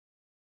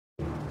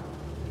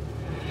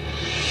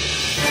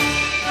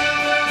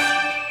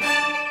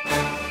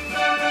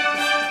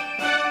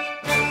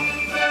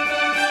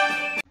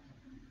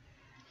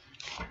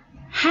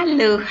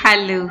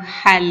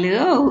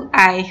Hello.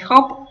 I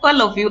hope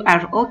all of you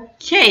are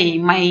okay.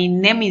 My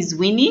name is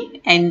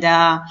Winnie, and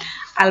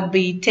I'll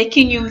be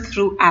taking you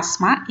through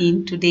asthma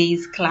in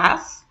today's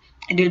class.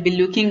 And we'll be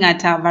looking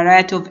at a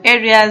variety of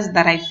areas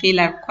that I feel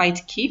are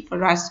quite key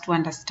for us to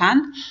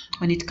understand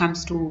when it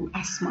comes to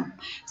asthma.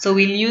 So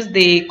we'll use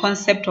the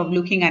concept of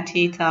looking at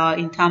it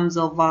in terms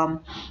of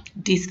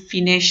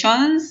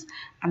definitions,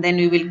 and then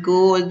we will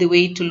go all the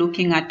way to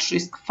looking at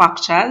risk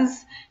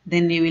factors.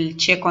 Then we will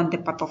check on the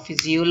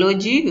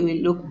pathophysiology. We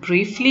will look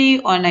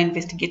briefly on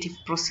investigative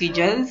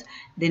procedures.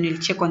 Then we'll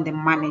check on the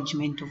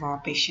management of our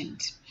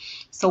patient.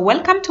 So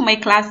welcome to my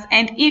class,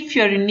 and if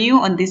you're new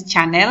on this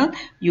channel,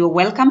 you're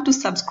welcome to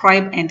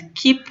subscribe and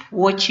keep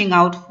watching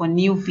out for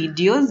new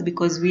videos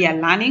because we are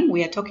learning.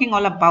 We are talking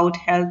all about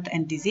health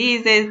and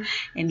diseases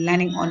and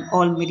learning on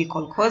all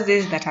medical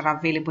causes that are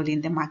available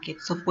in the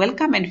market. So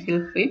welcome and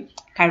feel free.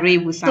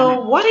 Karibu sana.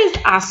 So what is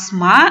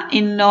asthma?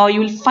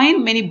 You'll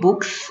find many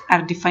books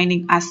are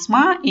defining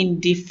asthma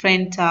in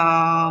different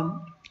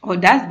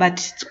orders, but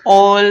it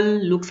all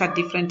looks at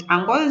different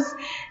angles.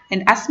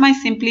 And asthma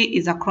simply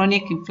is a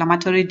chronic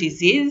inflammatory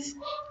disease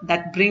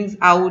that brings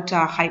out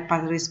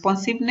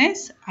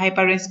hyperresponsiveness.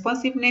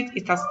 Hyperresponsiveness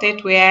is a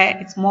state where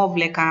it's more of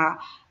like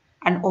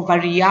an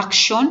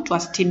overreaction to a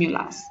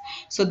stimulus.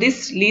 So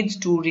this leads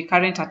to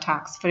recurrent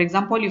attacks. For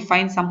example, you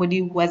find somebody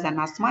who has an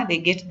asthma, they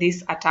get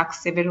these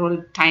attacks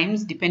several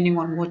times depending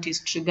on what is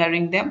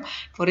triggering them.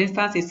 For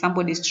instance, if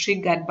somebody is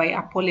triggered by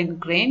a pollen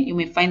grain, you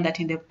may find that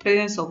in the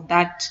presence of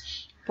that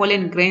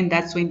pollen grain,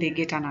 that's when they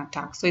get an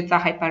attack. So it's a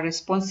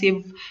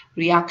hyperresponsive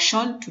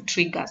reaction to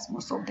triggers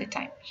most of the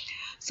time.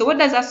 So what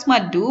does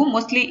asthma do?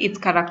 Mostly it's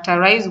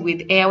characterized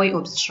with airway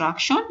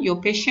obstruction.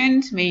 Your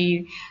patient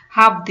may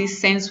have this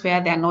sense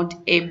where they are not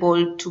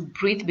able to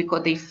breathe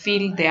because they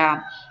feel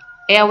their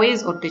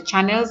airways or the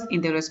channels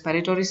in the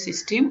respiratory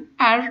system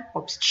are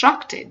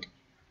obstructed.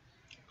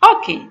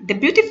 Okay, the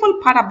beautiful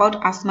part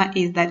about asthma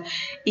is that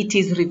it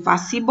is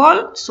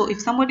reversible. So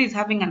if somebody is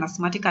having an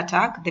asthmatic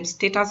attack, the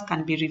status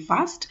can be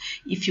reversed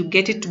if you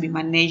get it to be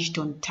managed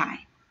on time.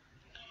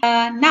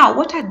 Now,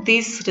 what are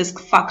these risk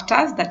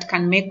factors that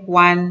can make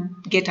one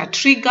get a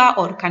trigger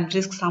or can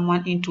risk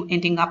someone into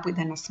ending up with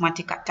an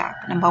asthmatic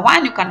attack? Number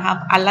one, you can have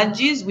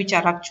allergies, which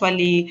are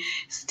actually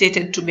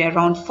stated to be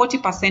around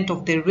 40%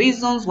 of the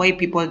reasons why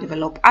people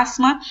develop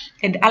asthma.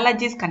 And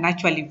allergies can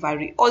actually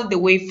vary all the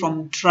way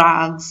from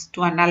drugs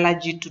to an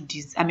allergy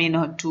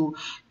to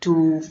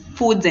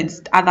foods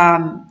and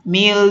other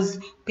meals.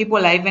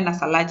 People are even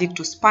as allergic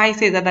to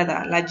spices, others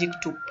are allergic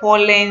to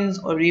pollens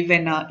or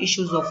even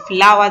issues of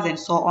flowers and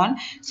so on.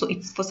 So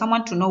it's for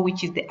someone to know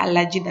which is the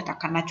allergy that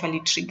can actually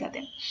trigger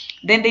them.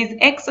 Then there's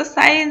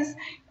exercise.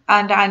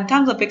 And in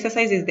terms of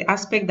exercise is the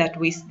aspect that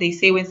they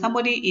say when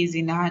somebody is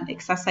in an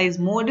exercise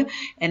mode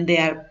and they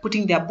are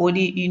putting their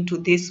body into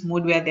this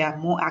mode where they are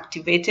more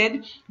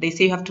activated, they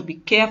say you have to be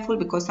careful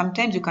because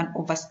sometimes you can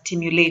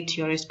overstimulate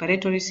your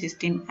respiratory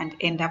system and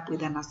end up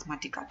with an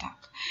asthmatic attack.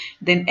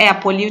 Then air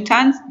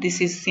pollutants,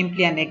 this is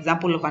simply an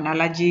example of an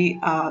allergy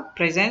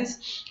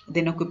presence.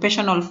 Then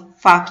occupational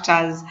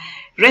factors,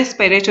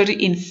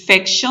 respiratory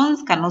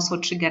infections can also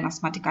trigger an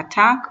asthmatic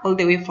attack, all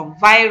the way from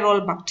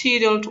viral,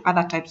 bacterial to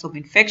other types of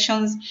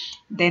infections.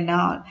 Then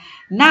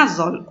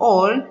nasal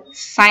or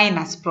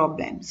sinus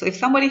problem. So if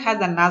somebody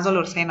has a nasal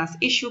or sinus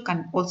issue,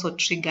 can also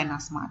trigger an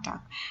asthma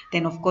attack.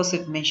 Then of course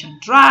we've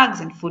mentioned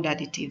drugs and food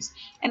additives.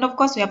 And of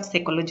course we have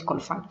psychological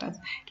factors.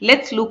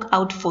 Let's look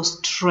out for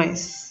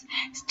stress.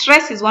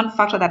 Stress is one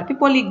factor that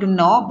people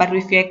ignore, but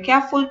if you're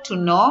careful to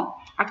know,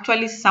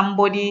 actually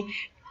somebody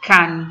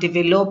can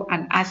develop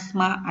an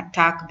asthma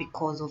attack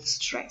because of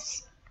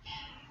stress.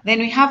 Then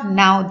we have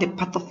now the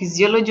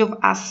pathophysiology of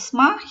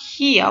asthma.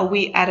 Here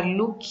we are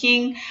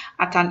looking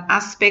at an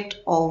aspect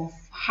of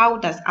how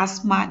does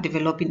asthma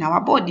develop in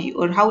our body,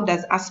 or how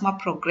does asthma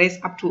progress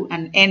up to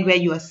an end where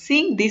you are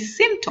seeing these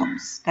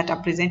symptoms that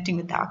are presenting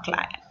with our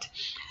client.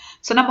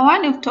 So number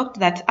one, we've talked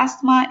that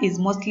asthma is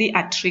mostly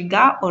a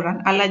trigger or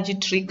an allergy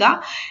trigger,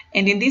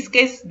 and in this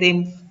case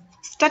the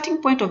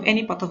starting point of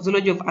any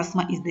pathophysiology of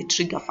asthma is the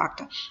trigger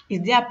factor.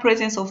 Is there a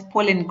presence of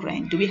pollen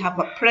grain? Do we have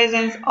a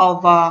presence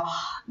of,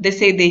 they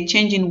say, the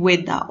change in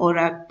weather or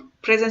a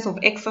presence of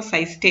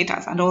exercise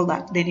status and all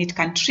that? Then it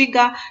can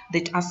trigger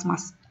the asthma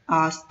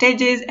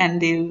stages,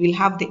 and they will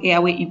have the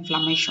airway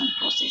inflammation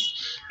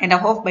process. And I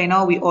hope by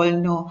now we all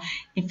know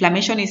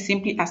inflammation is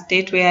simply a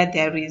state where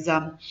there is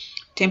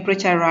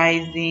temperature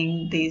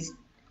rising, there's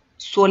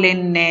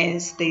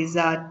swollenness, there's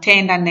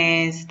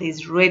tenderness,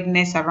 there's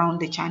redness around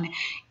the channel.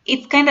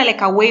 It's kind of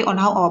like a way on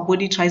how our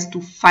body tries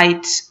to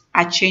fight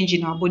a change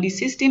in our body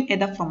system,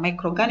 either from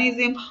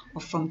microorganism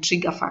or from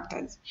trigger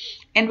factors.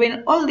 And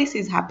when all this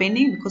is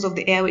happening because of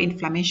the airway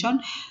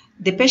inflammation,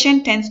 the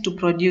patient tends to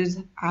produce,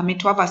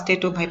 to have a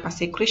state of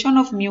hypersecretion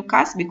of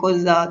mucus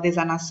because there's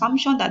an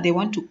assumption that they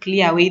want to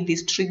clear away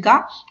this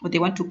trigger, or they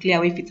want to clear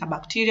away if it's a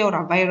bacteria or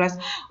a virus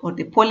or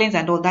the pollens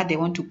and all that, they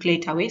want to clear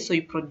it away. So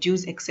you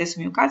produce excess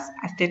mucus,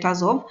 a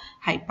status of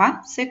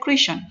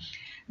hypersecretion.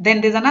 Then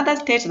there's another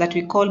state that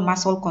we call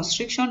muscle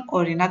constriction,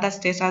 or in other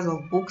states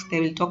of books, they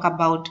will talk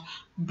about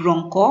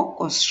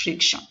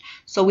bronchoconstriction.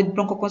 So with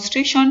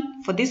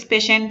bronchoconstriction, for this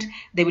patient,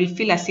 they will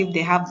feel as if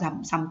they have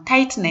some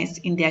tightness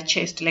in their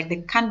chest, like they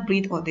can't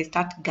breathe or they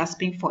start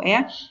gasping for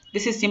air.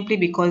 This is simply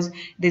because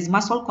there's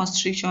muscle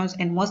constrictions,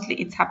 and mostly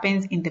it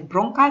happens in the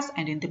bronchus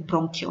and in the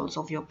bronchioles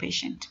of your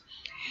patient.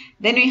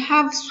 Then we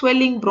have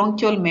swelling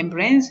bronchial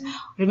membranes.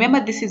 Remember,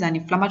 this is an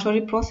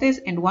inflammatory process,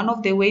 and one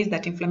of the ways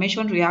that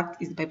inflammation reacts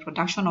is by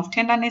production of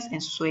tenderness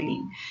and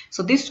swelling.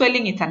 So this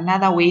swelling is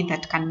another way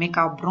that can make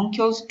our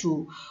bronchioles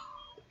to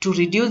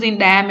reduce in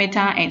diameter,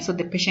 and so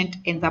the patient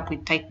ends up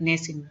with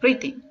tightness in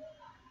breathing.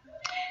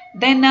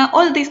 Then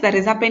all this that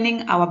is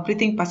happening, our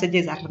breathing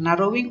passages are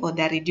narrowing or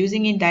they are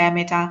reducing in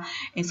diameter,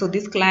 and so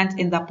these clients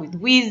end up with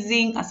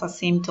wheezing as a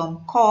symptom,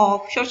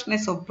 cough,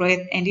 shortness of breath,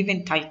 and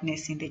even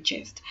tightness in the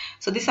chest.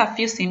 So these are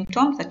few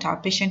symptoms that our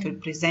patient will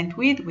present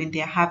with when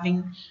they are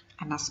having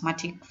an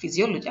asthmatic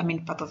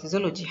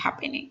pathophysiology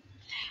happening.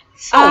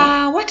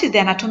 So what is the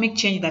anatomic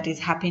change that is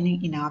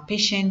happening in our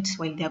patient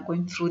while they are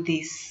going through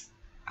this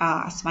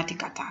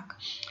asthmatic attack?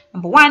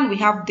 Number one, we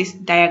have this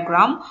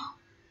diagram,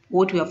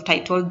 what we have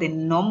titled the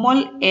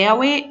normal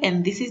airway,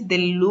 and this is the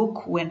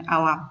look when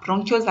our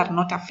bronchioles are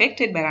not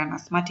affected by an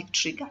asthmatic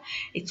trigger.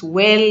 It's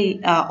well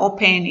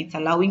open, it's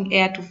allowing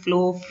air to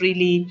flow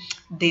freely,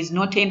 there's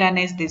no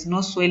tenderness, there's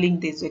no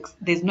swelling,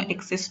 there's no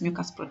excess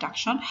mucus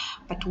production.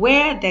 But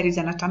where there is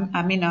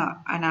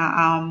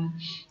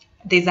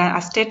there's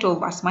a state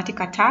of asthmatic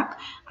attack,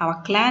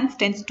 our clients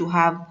tends to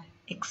have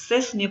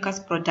excess mucus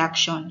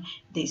production,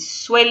 there's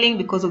swelling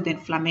because of the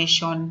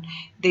inflammation,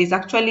 there's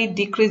actually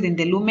decrease in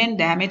the lumen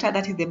diameter,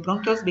 that is the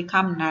bronchioles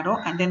become narrow,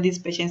 and then this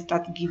patient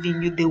starts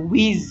giving you the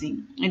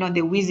wheezing,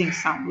 the wheezing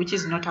sound, which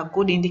is not a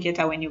good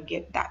indicator when you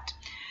get that.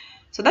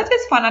 So that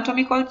is for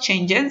anatomical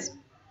changes.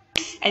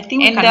 I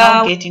think we can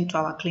now get into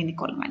our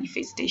clinical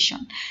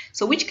manifestation.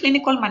 So which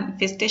clinical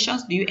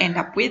manifestations do you end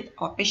up with?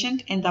 Our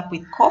patient ends up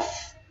with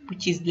cough,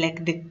 which is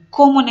like the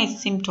commonest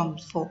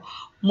symptoms for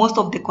most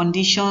of the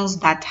conditions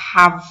that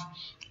have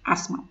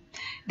asthma.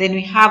 Then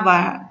we have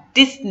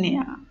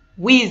dyspnea,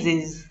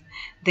 wheezes,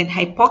 then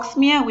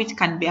hypoxemia, which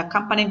can be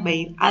accompanied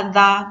by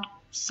other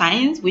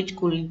signs, which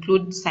could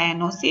include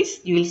cyanosis.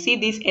 You will see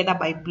this either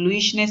by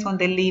bluishness on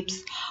the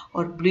lips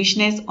or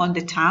bluishness on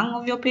the tongue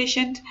of your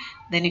patient.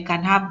 Then you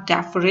can have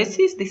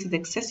diaphoresis, this is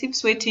excessive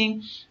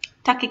sweating,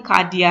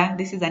 tachycardia,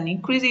 this is an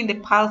increase in the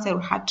pulse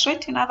or heart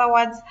rate, in other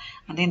words,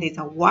 and then there's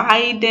a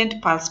widened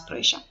pulse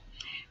pressure.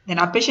 Then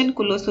our patient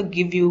could also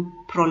give you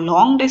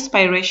prolonged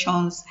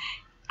expirations.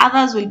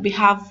 Others will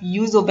have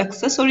use of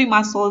accessory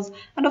muscles,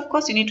 and of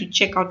course you need to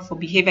check out for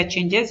behavior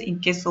changes in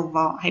case of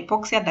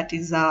hypoxia that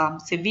is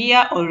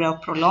severe or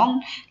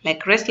prolonged,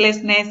 like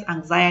restlessness,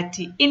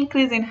 anxiety,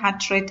 increase in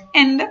heart rate,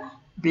 and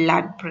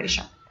blood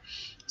pressure.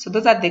 So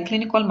those are the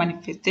clinical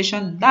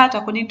manifestations that,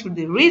 according to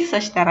the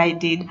research that I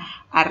did,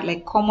 are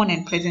like common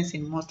and present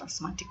in most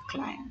asthmatic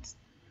clients.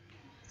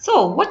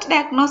 So what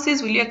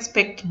diagnosis will you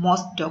expect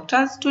most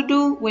doctors to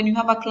do when you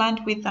have a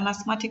client with an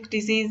asthmatic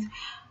disease?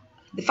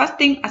 The first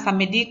thing, as a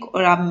medic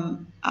or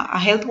a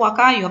health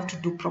worker, you have to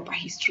do proper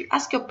history.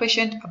 Ask your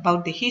patient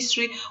about the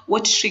history,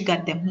 what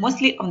triggered them,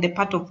 mostly on the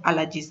part of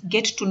allergies.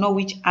 Get to know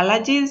which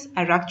allergies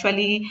are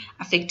actually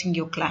affecting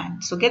your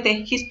client. So get the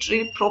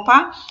history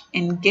proper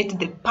and get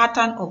the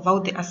pattern of how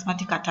the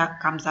asthmatic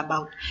attack comes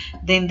about.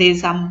 Then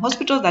there's some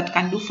hospitals that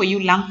can do for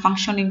you lung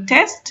functioning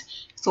test.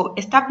 So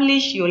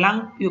establish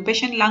your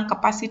patient lung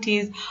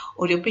capacities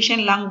or your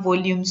patient lung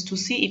volumes to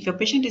see if your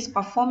patient is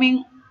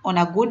performing on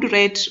a good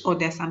rate or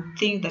there are some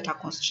things that are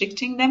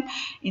constricting them.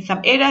 In some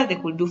areas, they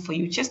could do for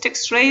you chest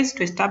x-rays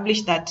to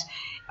establish that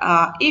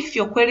if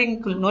your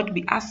querying could not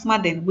be asthma,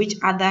 then which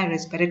other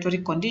respiratory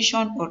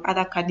condition or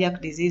other cardiac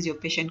disease your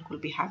patient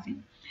could be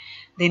having.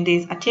 Then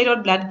there's arterial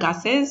blood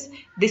gases.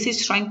 This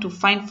is trying to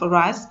find for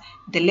us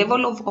the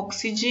level of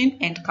oxygen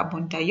and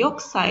carbon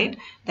dioxide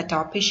that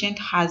our patient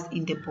has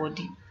in the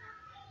body.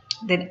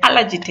 Then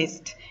allergy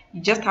test.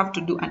 You just have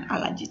to do an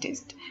allergy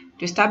test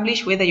to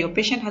establish whether your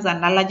patient has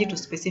an allergy to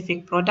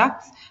specific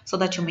products so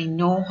that you may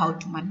know how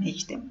to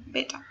manage them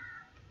better.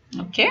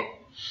 Okay?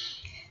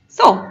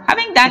 So,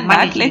 having done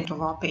that, management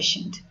of our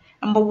patient.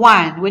 Number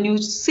one, when you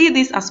see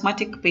this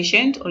asthmatic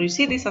patient or you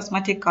see these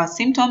asthmatic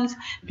symptoms,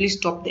 please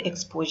stop the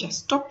exposure.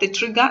 Stop the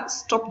trigger,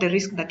 stop the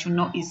risk that you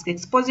know is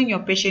exposing your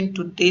patient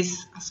to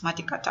this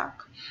asthmatic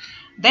attack.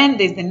 Then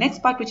there's the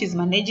next part, which is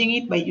managing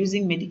it by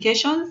using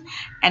medications.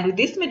 And with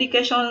these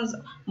medications,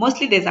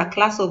 mostly there's a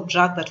class of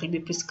drugs that will be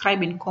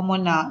prescribed in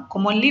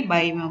commonly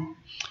by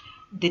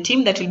the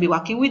team that will be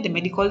working with, the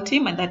medical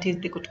team, and that is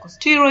the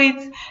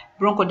corticosteroids,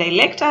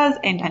 bronchodilators,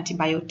 and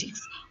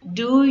antibiotics.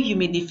 Do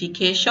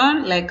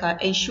humidification, like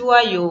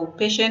ensure your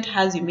patient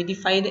has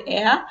humidified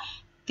air.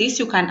 This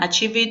you can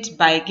achieve it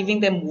by giving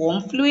them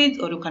warm fluids,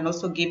 or you can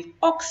also give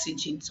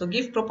oxygen. So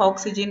give proper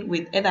oxygen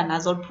with either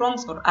nasal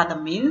prongs or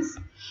other means.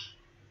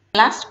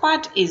 Last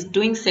part is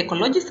doing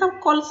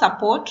psychological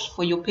support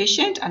for your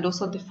patient and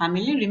also the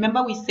family.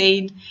 Remember, we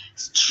said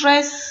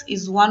stress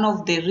is one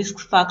of the risk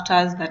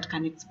factors that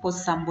can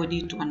expose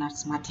somebody to an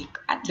asthmatic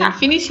attack. Then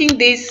finishing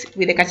this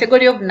with the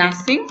category of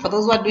nursing. For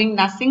those who are doing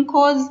nursing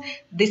course,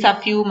 these are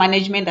few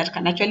management that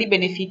can actually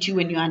benefit you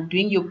when you are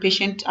doing your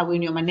patient, or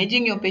when you're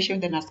managing your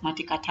patient with an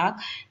asthmatic attack.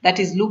 That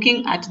is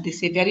looking at the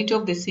severity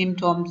of the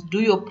symptoms,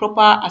 do your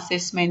proper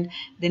assessment,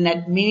 then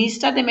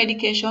administer the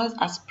medications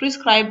as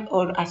prescribed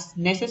or as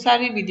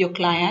necessary with your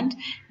client.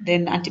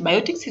 Then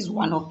antibiotics is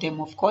one of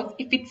them, of course.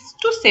 If it's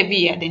too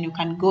severe, then you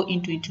can go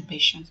into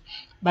intubation.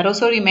 But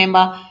also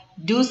remember,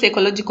 do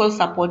psychological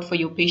support for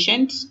your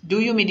patient, do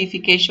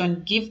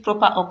humidification, give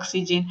proper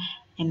oxygen,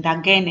 and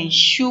again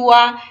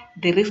ensure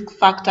the risk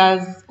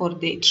factors or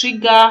the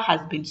trigger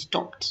has been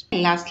stopped.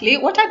 Lastly,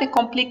 what are the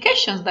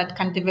complications that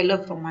can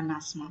develop from an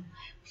asthma?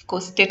 Of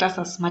course, status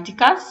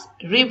asthmaticus,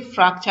 rib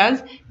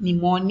fractures,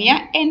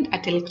 pneumonia, and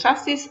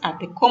atelectasis are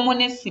the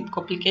commonest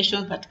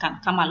complications that can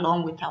come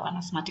along with our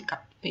asthmatic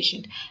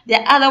patient. There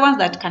are other ones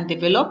that can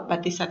develop,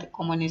 but these are the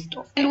commonest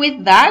of. And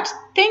with that,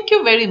 thank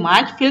you very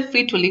much. Feel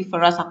free to leave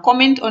for us a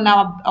comment on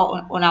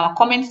our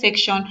comment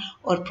section,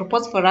 or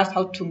propose for us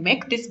how to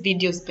make these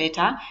videos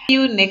better. See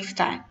you next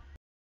time.